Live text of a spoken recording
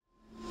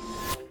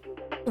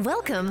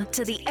Welcome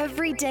to the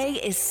Every Day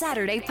is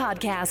Saturday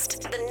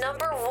podcast, the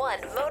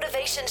 #1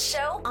 motivation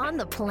show on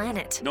the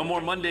planet. No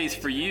more Mondays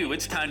for you.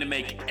 It's time to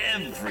make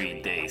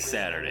every day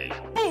Saturday.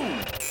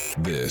 Boom!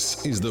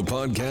 This is the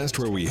podcast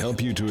where we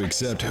help you to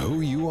accept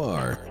who you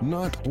are,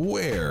 not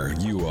where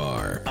you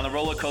are. On the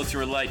roller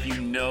coaster of life,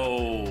 you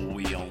know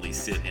we only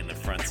sit in the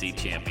front seat,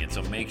 champion.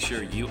 So make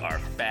sure you are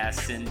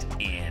fastened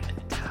in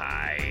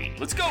tight.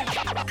 Let's go!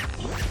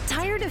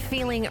 Tired of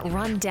feeling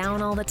run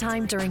down all the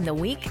time during the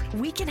week?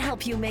 We can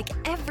help you make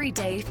every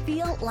day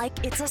feel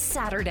like it's a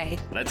Saturday.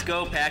 Let's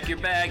go. Pack your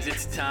bags.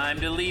 It's time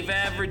to leave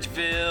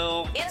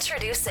Averageville.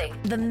 Introducing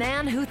the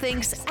man who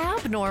thinks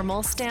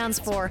abnormal stands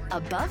for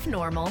above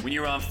normal. When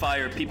you're on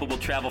fire, people will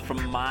travel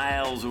from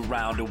miles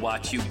around to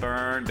watch you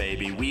burn,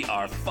 baby. We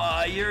are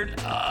fired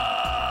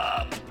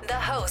up. The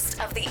host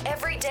of the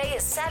Every Day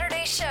is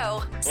Saturday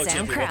show, Hello, Sam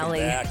champion. Crowley.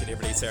 Welcome back to the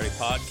Everyday Saturday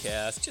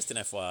podcast. Just an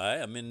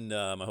FYI, I'm in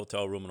my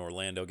hotel room in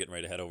Orlando getting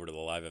ready to head over to the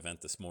live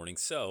event this morning.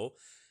 So,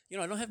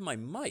 I don't have my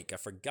mic. I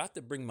forgot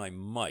to bring my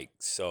mic.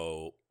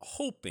 So,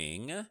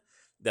 hoping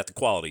that the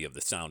quality of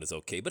the sound is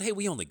okay. But hey,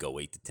 we only go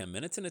 8 to 10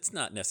 minutes, and it's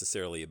not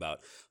necessarily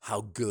about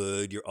how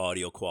good your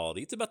audio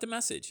quality. It's about the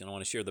message. And I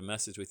want to share the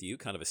message with you,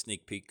 kind of a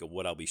sneak peek of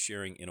what I'll be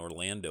sharing in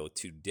Orlando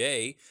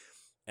today.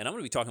 And I'm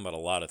going to be talking about a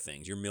lot of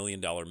things. Your $1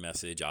 million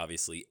message,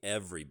 obviously,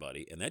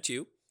 everybody, and that's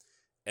you,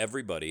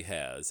 everybody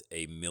has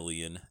a $1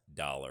 million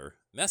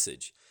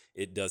message.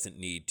 It doesn't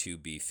need to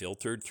be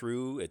filtered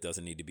through. It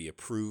doesn't need to be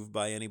approved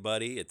by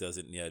anybody. It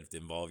doesn't need to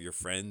involve your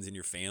friends and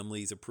your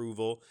family's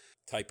approval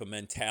type of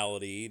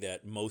mentality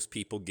that most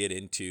people get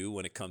into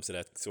when it comes to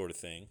that sort of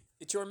thing.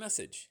 It's your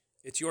message.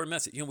 It's your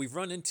message. We've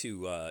run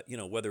into,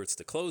 whether it's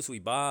the clothes we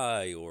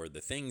buy or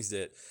the things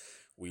that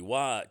we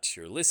watch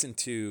or listen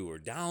to or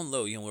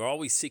download, we're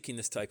always seeking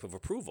this type of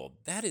approval.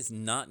 That is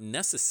not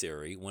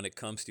necessary when it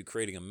comes to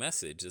creating a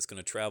message that's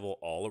going to travel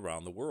all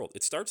around the world.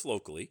 It starts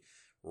locally,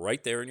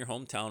 right there in your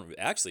hometown,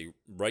 actually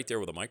right there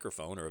with a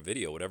microphone or a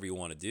video, whatever you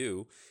want to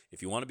do.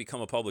 If you want to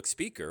become a public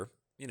speaker,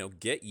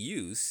 get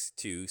used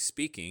to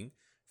speaking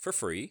for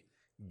free,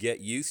 get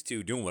used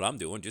to doing what I'm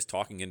doing, just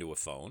talking into a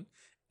phone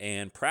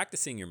and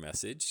practicing your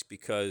message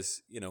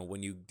because,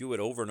 when you do it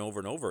over and over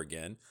and over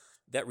again,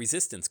 that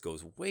resistance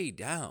goes way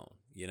down.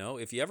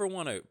 If you ever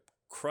want to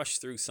crush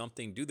through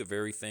something, do the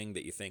very thing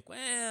that you think,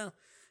 well,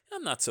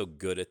 I'm not so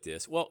good at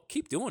this. Well,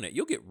 keep doing it.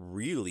 You'll get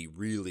really,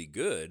 really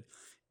good,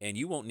 and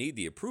you won't need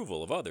the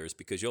approval of others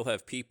because you'll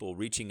have people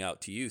reaching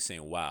out to you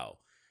saying, wow,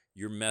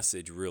 your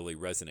message really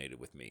resonated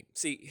with me.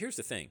 See, here's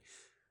the thing.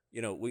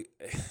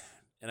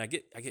 I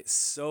get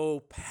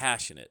so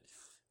passionate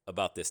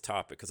about this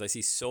topic because I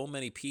see so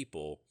many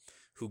people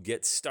who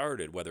get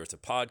started, whether it's a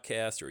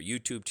podcast or a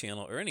YouTube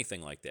channel or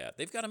anything like that.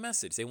 They've got a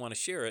message. They want to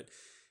share it,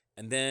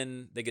 and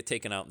then they get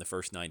taken out in the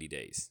first 90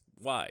 days.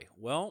 Why?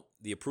 Well,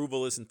 the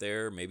approval isn't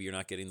there. Maybe you're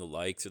not getting the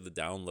likes or the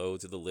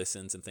downloads or the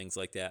listens and things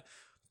like that.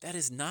 That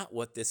is not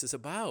what this is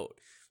about.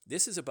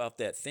 This is about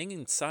that thing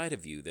inside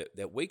of you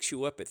that wakes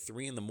you up at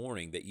 3 a.m.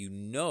 that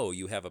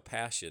you have a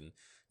passion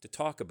to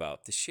talk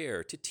about, to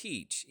share, to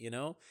teach,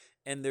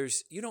 And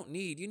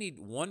you need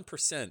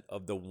 1%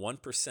 of the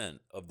 1%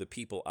 of the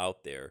people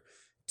out there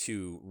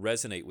to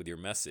resonate with your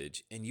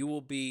message, and you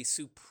will be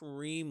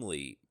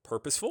supremely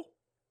purposeful.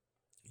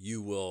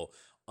 You will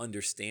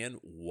understand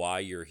why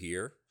you're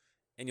here,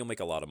 and you'll make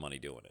a lot of money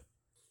doing it.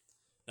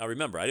 Now,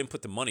 remember, I didn't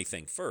put the money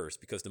thing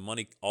first because the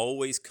money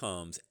always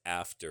comes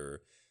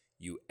after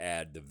you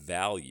add the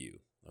value.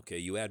 Okay,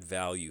 you add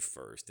value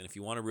first. And if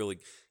you want to really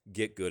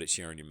get good at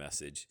sharing your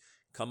message,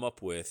 come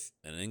up with,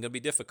 and it ain't going to be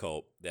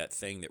difficult, that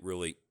thing that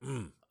really,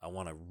 I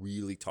want to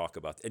really talk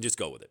about, and just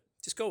go with it.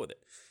 Just go with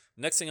it.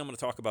 Next thing I'm going to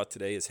talk about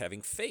today is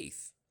having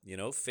faith.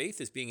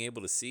 Faith is being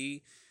able to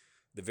see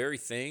the very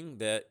thing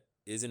that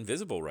is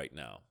invisible right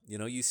now.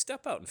 You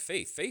step out in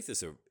faith. Faith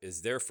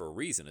is there for a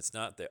reason. It's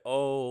not that,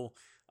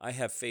 I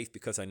have faith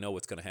because I know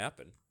what's going to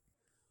happen.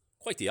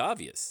 Quite the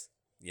obvious.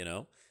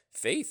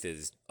 Faith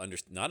is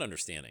not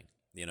understanding,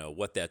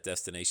 what that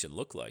destination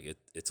looked like.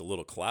 It's a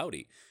little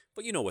cloudy,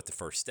 but you know what the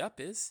first step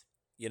is.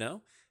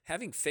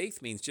 Having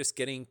faith means just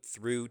getting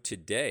through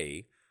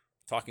today,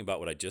 talking about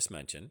what I just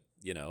mentioned,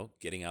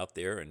 getting out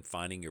there and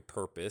finding your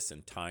purpose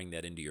and tying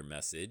that into your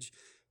message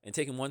and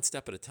taking one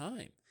step at a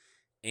time.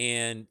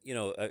 And,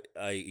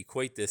 I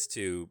equate this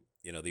to,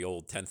 the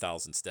old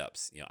 10,000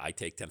 steps. I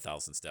take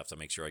 10,000 steps. I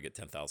make sure I get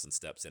 10,000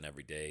 steps in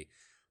every day,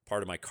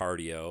 part of my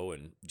cardio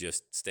and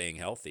just staying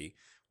healthy.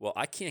 Well,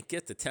 I can't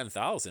get to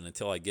 10,000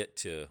 until I get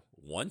to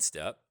 1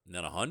 step, and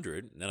then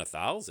 100, and then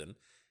 1,000.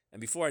 And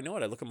before I know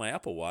it, I look at my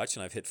Apple Watch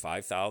and I've hit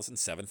 5,000,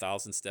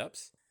 7,000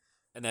 steps.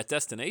 And that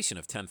destination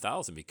of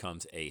 10,000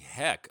 becomes a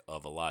heck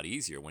of a lot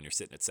easier when you're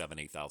sitting at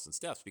 7,000, 8,000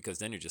 steps, because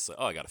then you're just like,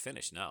 I got to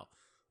finish now.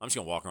 I'm just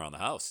going to walk around the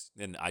house.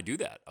 And I do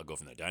that. I'll go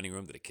from the dining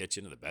room to the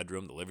kitchen to the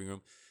bedroom, the living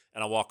room,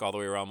 and I'll walk all the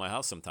way around my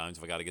house sometimes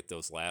if I got to get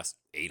those last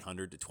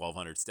 800 to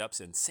 1,200 steps.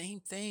 And same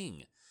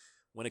thing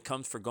when it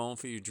comes for going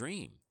for your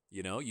dream.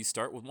 You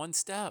start with 1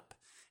 step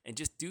and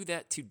just do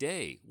that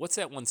today. What's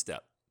that 1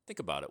 step? Think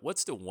about it.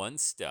 What's the 1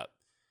 step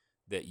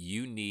that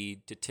you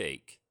need to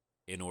take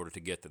in order to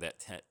get to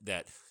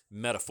that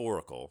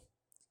metaphorical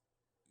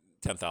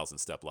 10,000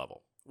 step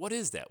level. What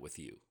is that with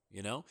you?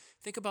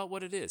 Think about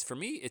what it is. For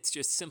me, it's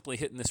just simply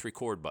hitting this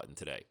record button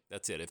today.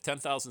 That's it. If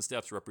 10,000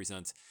 steps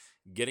represents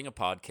getting a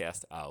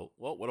podcast out,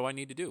 well, what do I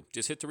need to do?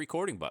 Just hit the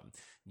recording button.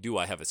 Do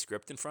I have a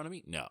script in front of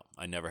me? No,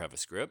 I never have a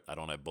script. I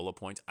don't have bullet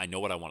points. I know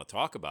what I want to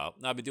talk about.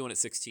 Now, I've been doing it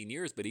 16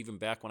 years, but even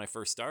back when I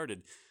first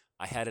started,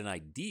 I had an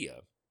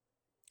idea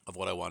of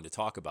what I wanted to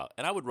talk about.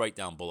 And I would write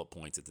down bullet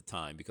points at the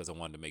time because I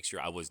wanted to make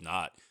sure I was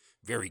not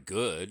very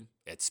good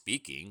at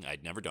speaking.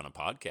 I'd never done a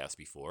podcast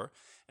before.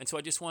 And so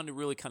I just wanted to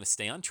really kind of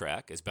stay on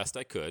track as best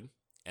I could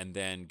and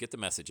then get the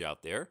message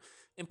out there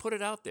and put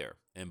it out there.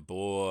 And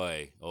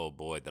boy, oh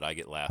boy, did I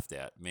get laughed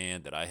at.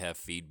 Man, did I have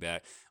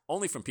feedback.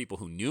 Only from people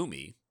who knew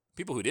me.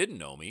 People who didn't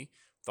know me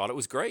thought it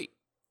was great.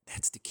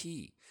 That's the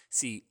key.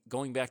 See,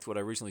 going back to what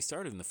I originally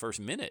started in the first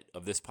minute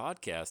of this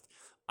podcast,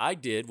 I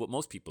did what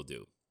most people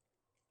do.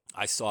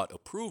 I sought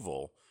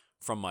approval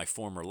from my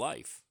former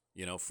life.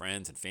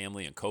 Friends and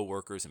family and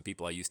coworkers and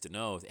people I used to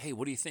know. Hey,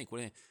 what do you think?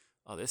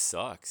 Oh, this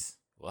sucks.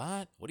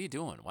 What? What are you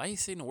doing? Why are you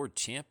saying the word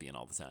champion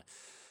all the time?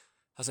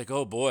 I was like,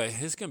 oh boy,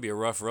 this is going to be a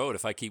rough road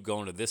if I keep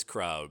going to this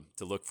crowd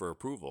to look for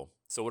approval.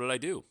 So what did I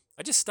do?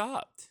 I just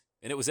stopped.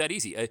 And it was that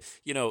easy.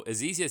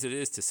 As easy as it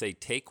is to say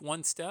take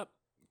one step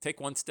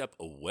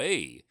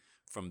away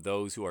from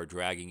those who are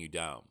dragging you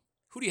down.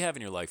 Who do you have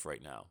in your life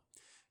right now?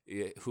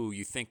 Who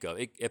you think of?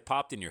 It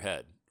popped in your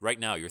head. Right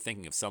now, you're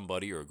thinking of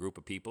somebody or a group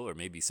of people or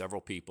maybe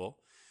several people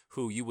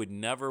who you would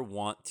never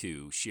want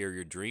to share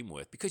your dream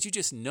with because you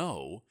just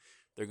know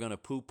they're going to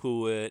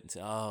poo-poo it and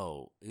say,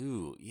 oh,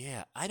 ooh,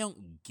 yeah, I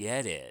don't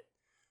get it.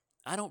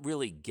 I don't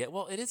really get.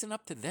 Well, it isn't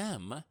up to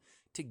them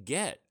to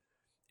get.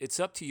 It's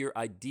up to your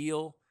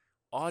ideal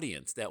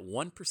audience, that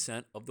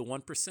 1% of the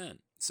 1%.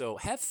 So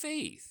have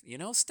faith,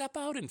 step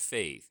out in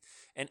faith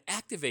and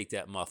activate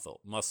that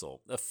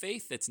muscle. A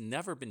faith that's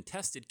never been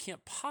tested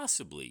can't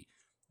possibly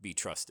be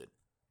trusted.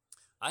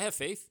 I have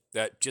faith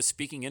that just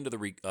speaking into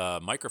the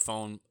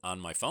microphone on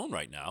my phone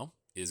right now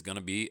is going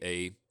to be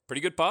a pretty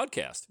good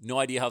podcast. No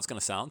idea how it's going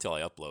to sound until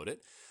I upload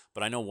it.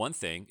 But I know one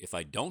thing, if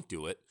I don't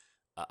do it,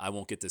 I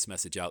won't get this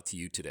message out to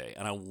you today.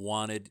 And I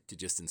wanted to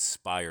just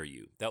inspire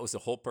you. That was the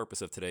whole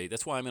purpose of today.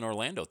 That's why I'm in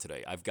Orlando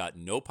today. I've got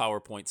no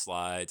PowerPoint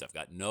slides. I've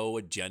got no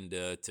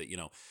agenda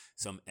to,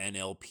 some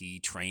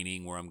NLP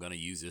training where I'm going to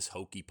use this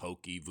hokey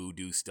pokey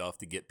voodoo stuff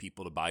to get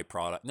people to buy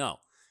product. No,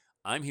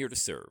 I'm here to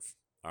serve.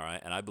 All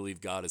right. And I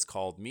believe God has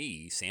called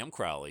me, Sam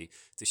Crowley,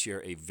 to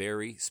share a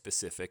very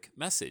specific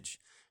message.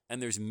 And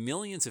there's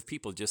millions of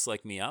people just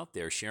like me out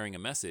there sharing a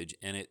message,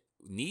 and it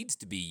needs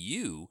to be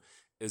you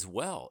as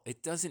well.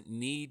 It doesn't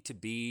need to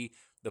be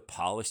the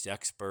polished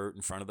expert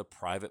in front of the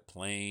private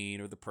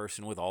plane or the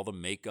person with all the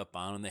makeup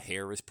on and the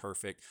hair is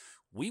perfect.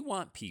 We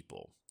want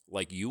people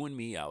like you and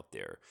me out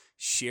there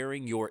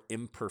sharing your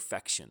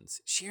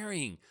imperfections,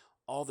 sharing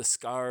all the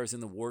scars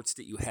and the warts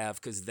that you have,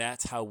 because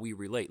that's how we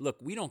relate. Look,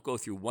 we don't go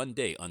through one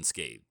day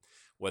unscathed,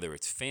 whether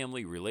it's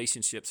family,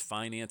 relationships,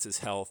 finances,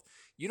 health.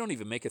 You don't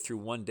even make it through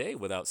one day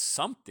without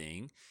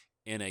something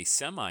in a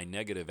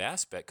semi-negative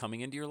aspect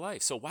coming into your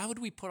life. So why would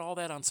we put all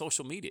that on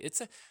social media?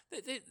 It's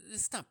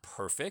not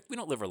perfect. We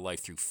don't live our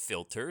life through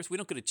filters. We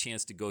don't get a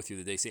chance to go through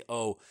the day and say,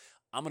 oh,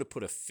 I'm going to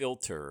put a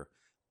filter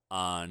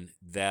on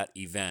that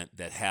event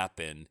that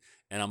happened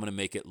and I'm going to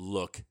make it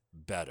look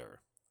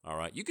better. All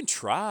right. You can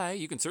try.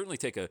 You can certainly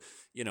take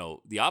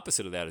the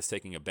opposite of that is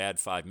taking a bad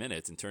 5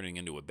 minutes and turning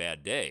into a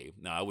bad day.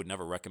 Now, I would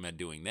never recommend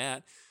doing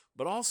that.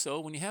 But also,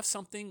 when you have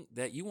something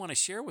that you want to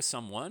share with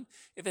someone,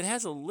 if it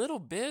has a little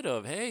bit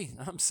of, hey,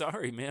 I'm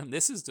sorry, man,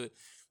 this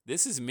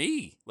is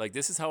me. Like,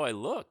 this is how I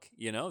look.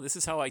 This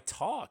is how I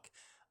talk.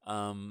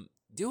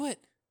 Do it.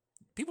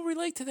 People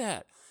relate to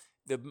that.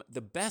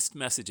 The best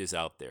messages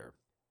out there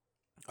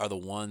are the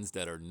ones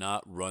that are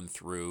not run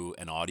through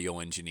an audio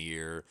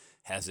engineer,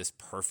 has this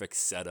perfect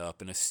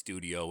setup in a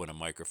studio and a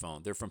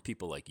microphone. They're from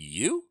people like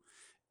you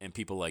and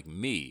people like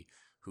me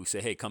who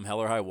say, hey, come hell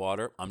or high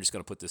water, I'm just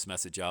going to put this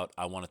message out.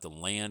 I want it to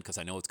land because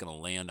I know it's going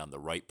to land on the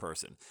right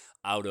person.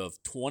 Out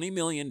of 20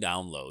 million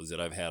downloads that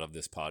I've had of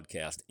this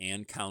podcast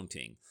and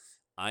counting,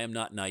 I am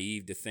not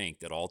naive to think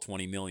that all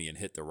 20 million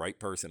hit the right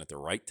person at the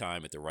right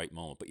time at the right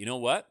moment. But you know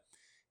what?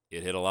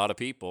 It hit a lot of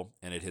people,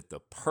 and it hit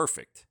the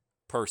perfect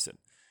person.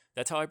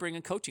 That's how I bring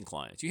in coaching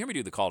clients. You hear me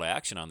do the call to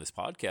action on this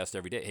podcast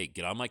every day. Hey,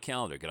 get on my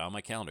calendar. Go to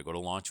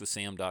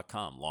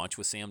launchwithsam.com,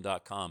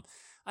 launchwithsam.com.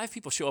 I have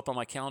people show up on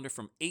my calendar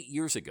from 8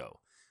 years ago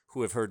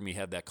who have heard me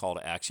have that call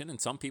to action, and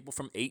some people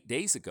from 8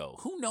 days ago.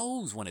 Who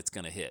knows when it's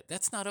going to hit?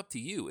 That's not up to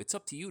you. It's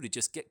up to you to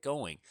just get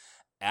going.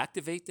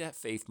 Activate that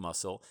faith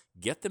muscle,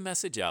 get the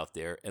message out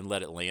there, and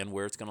let it land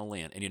where it's going to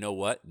land. And you know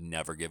what?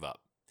 Never give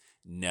up.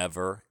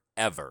 Never,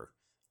 ever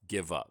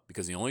give up.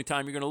 Because the only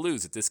time you're going to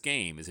lose at this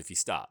game is if you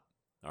stop.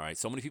 All right,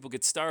 so many people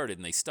get started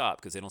and they stop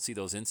because they don't see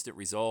those instant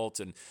results.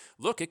 And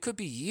look, it could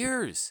be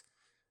years,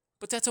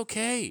 but that's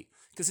okay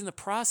because in the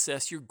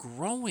process, you're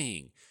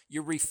growing,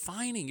 you're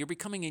refining, you're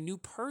becoming a new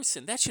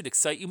person. That should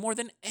excite you more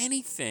than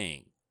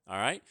anything. All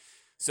right,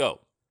 so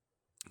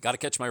got to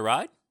catch my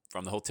ride?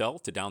 from the hotel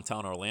to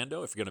downtown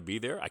Orlando. If you're going to be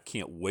there, I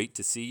can't wait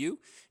to see you.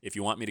 If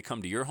you want me to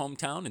come to your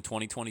hometown in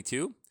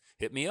 2022,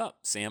 hit me up,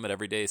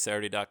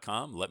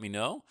 sam@everydaysaturday.com. Let me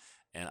know.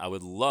 And I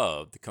would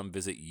love to come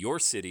visit your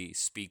city,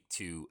 speak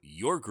to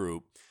your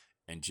group,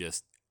 and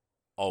just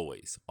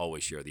always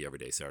share the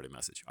Everyday Saturday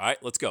message. All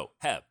right, let's go.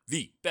 Have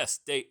the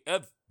best day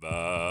ever.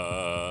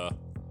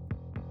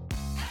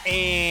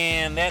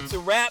 And that's a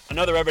wrap.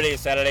 Another Everyday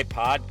Saturday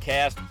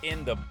podcast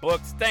in the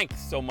books. Thanks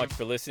so much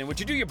for listening. Would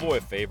you do your boy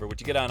a favor?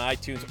 Would you get on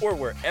iTunes or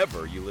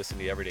wherever you listen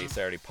to the Everyday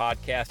Saturday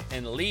podcast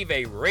and leave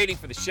a rating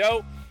for the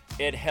show?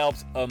 It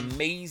helps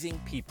amazing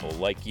people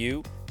like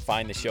you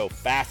find the show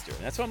faster.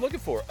 And that's what I'm looking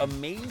for,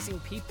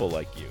 amazing people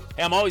like you.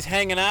 Hey, I'm always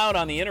hanging out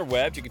on the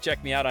interwebs. You can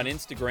check me out on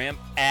Instagram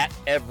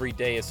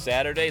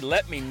 @EverydayIsSaturday.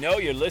 Let me know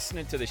you're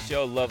listening to the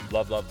show.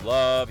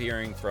 Love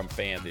hearing from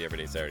fans of the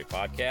Everyday Saturday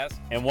podcast.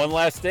 And one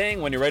last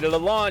thing, when you're ready to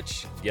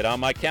launch, get on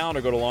my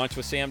calendar, go to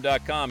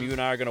launchwithsam.com. You and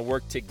I are going to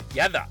work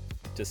together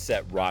to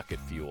set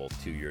rocket fuel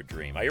to your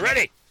dream. Are you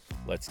ready?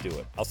 Let's do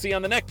it. I'll see you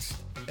on the next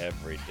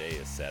Everyday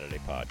is Saturday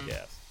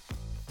podcast.